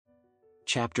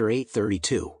Chapter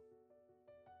 832.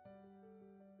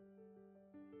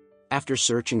 After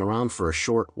searching around for a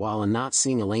short while and not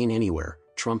seeing Elaine anywhere,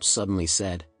 Trump suddenly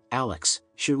said, "Alex,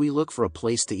 should we look for a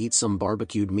place to eat some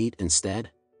barbecued meat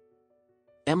instead?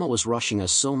 Emma was rushing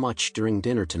us so much during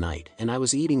dinner tonight and I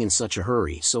was eating in such a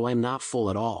hurry so I'm not full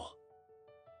at all."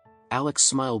 Alex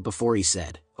smiled before he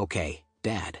said, "Okay,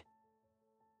 Dad.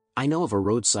 I know of a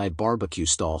roadside barbecue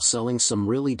stall selling some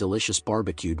really delicious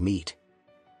barbecued meat."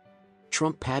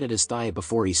 Trump patted his thigh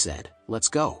before he said, "Let's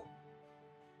go.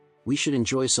 We should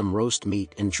enjoy some roast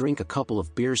meat and drink a couple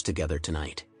of beers together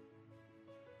tonight."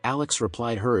 Alex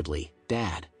replied hurriedly,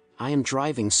 "Dad, I am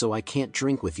driving so I can't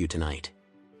drink with you tonight."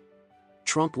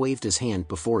 Trump waved his hand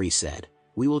before he said,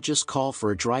 "We will just call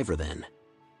for a driver then.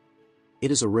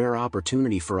 It is a rare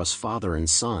opportunity for us father and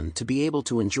son to be able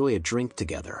to enjoy a drink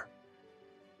together.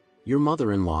 Your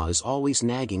mother-in-law is always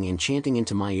nagging and chanting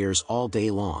into my ears all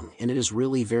day long and it is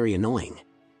really very annoying.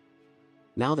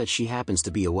 Now that she happens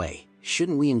to be away,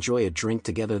 shouldn't we enjoy a drink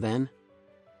together then?"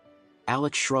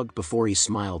 Alex shrugged before he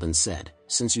smiled and said,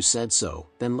 "Since you said so,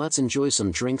 then let's enjoy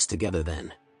some drinks together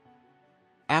then."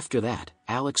 After that,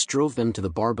 Alex drove them to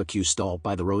the barbecue stall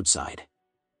by the roadside.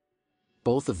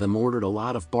 Both of them ordered a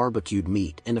lot of barbecued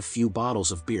meat and a few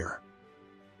bottles of beer.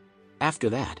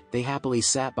 After that, they happily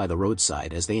sat by the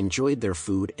roadside as they enjoyed their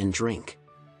food and drink.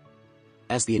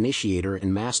 As the initiator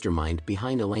and mastermind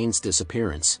behind Elaine's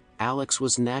disappearance, Alex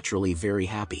was naturally very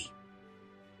happy.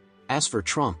 As for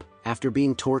Trump, after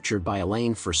being tortured by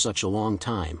Elaine for such a long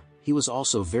time, he was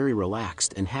also very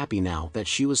relaxed and happy now that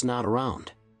she was not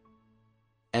around.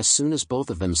 As soon as both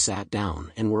of them sat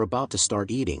down and were about to start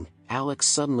eating, Alex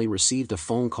suddenly received a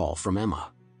phone call from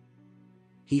Emma.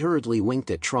 He hurriedly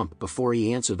winked at Trump before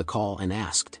he answered the call and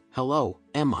asked, "Hello,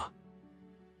 Emma.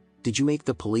 Did you make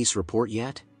the police report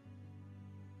yet?"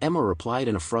 Emma replied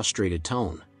in a frustrated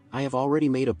tone, "I have already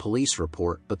made a police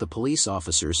report, but the police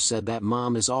officers said that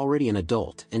Mom is already an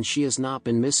adult and she has not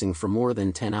been missing for more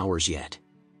than 10 hours yet.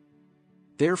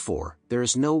 Therefore, there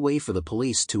is no way for the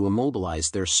police to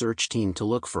immobilize their search team to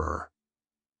look for her.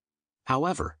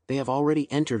 However, they have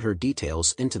already entered her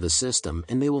details into the system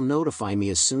and they will notify me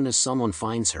as soon as someone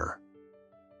finds her."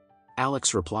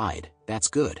 Alex replied, "That's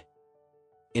good.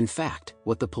 In fact,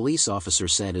 what the police officer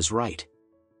said is right.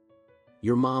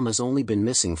 Your mom has only been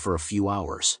missing for a few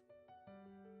hours.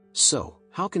 So,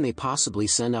 how can they possibly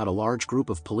send out a large group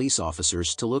of police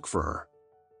officers to look for her?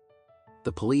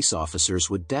 The police officers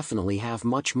would definitely have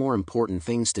much more important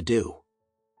things to do."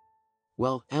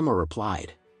 "Well," Emma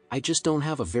replied, "I just don't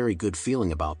have a very good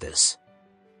feeling about this.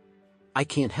 I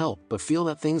can't help but feel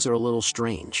that things are a little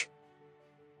strange.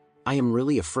 I am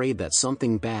really afraid that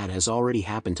something bad has already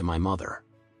happened to my mother.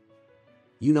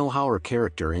 You know how her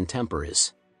character and temper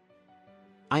is.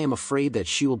 I am afraid that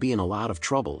she will be in a lot of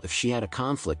trouble if she had a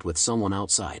conflict with someone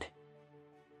outside."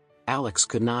 Alex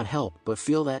could not help but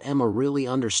feel that Emma really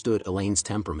understood Elaine's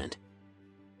temperament.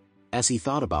 As he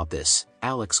thought about this,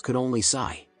 Alex could only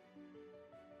sigh.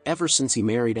 Ever since he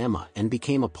married Emma and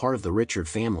became a part of the Richard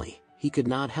family, he could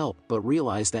not help but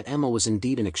realize that Emma was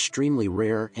indeed an extremely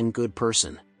rare and good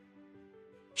person.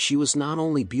 She was not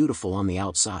only beautiful on the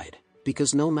outside,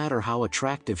 because no matter how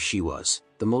attractive she was,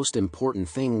 the most important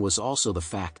thing was also the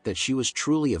fact that she was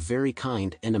truly a very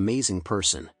kind and amazing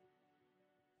person.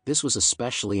 This was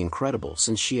especially incredible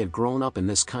since she had grown up in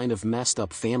this kind of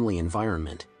messed-up family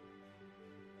environment.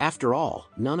 After all,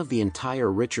 none of the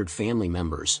entire Richard family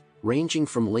members, ranging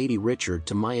from Lady Richard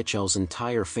to Miachel's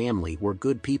entire family, were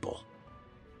good people.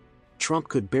 Trump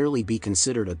could barely be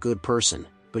considered a good person,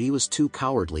 but he was too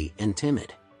cowardly and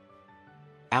timid.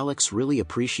 Alex really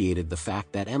appreciated the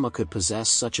fact that Emma could possess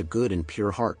such a good and pure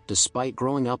heart despite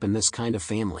growing up in this kind of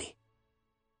family.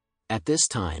 At this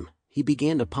time, he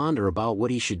began to ponder about what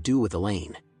he should do with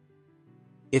Elaine.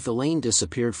 If Elaine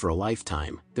disappeared for a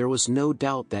lifetime, there was no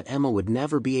doubt that Emma would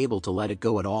never be able to let it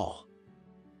go at all.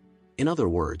 In other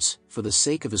words, for the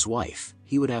sake of his wife,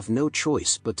 he would have no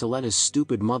choice but to let his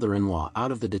stupid mother-in-law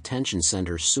out of the detention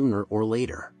center sooner or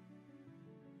later.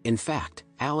 In fact,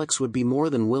 Alex would be more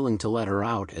than willing to let her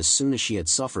out as soon as she had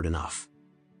suffered enough.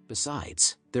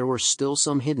 Besides, there were still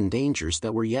some hidden dangers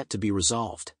that were yet to be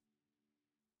resolved.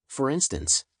 For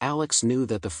instance, Alex knew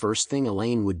that the first thing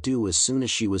Elaine would do as soon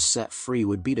as she was set free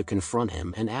would be to confront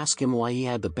him and ask him why he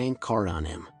had the bank card on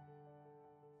him.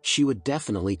 She would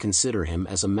definitely consider him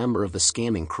as a member of the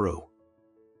scamming crew.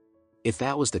 If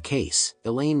that was the case,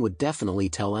 Elaine would definitely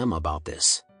tell Emma about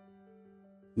this.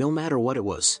 No matter what it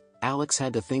was, Alex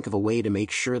had to think of a way to make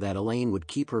sure that Elaine would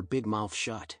keep her big mouth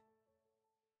shut.